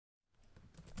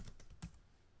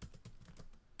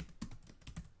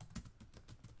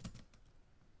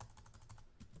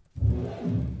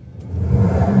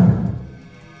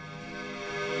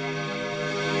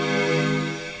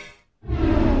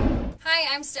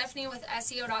Stephanie with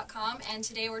SEO.com, and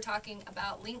today we're talking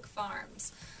about link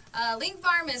farms. Link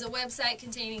farm is a website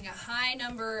containing a high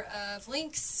number of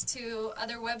links to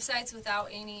other websites without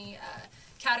any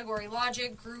category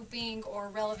logic, grouping, or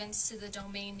relevance to the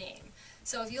domain name.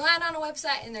 So if you land on a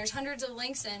website and there's hundreds of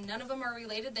links and none of them are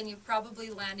related, then you've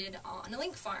probably landed on a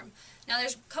link farm. Now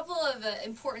there's a couple of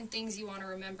important things you want to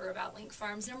remember about link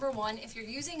farms. Number one, if you're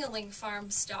using a link farm,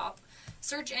 stop.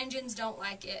 Search engines don't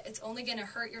like it. It's only going to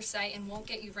hurt your site and won't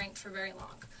get you ranked for very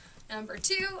long. Number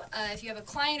two, if you have a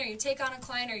client or you take on a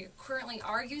client or you currently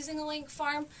are using a link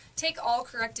farm, take all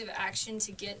corrective action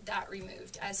to get that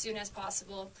removed as soon as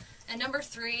possible. And number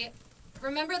three,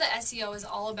 remember that SEO is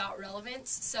all about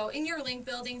relevance. So in your link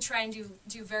building, try and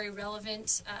do very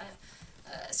relevant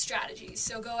strategies.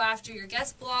 So go after your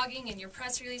guest blogging and your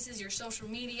press releases, your social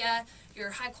media, your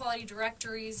high quality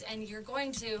directories, and you're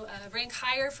going to rank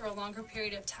higher for a longer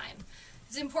period of time.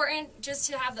 It's important just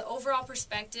to have the overall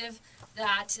perspective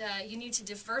that you need to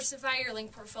diversify your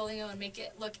link portfolio and make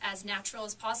it look as natural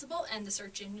as possible, and the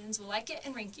search engines will like it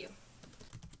and rank you.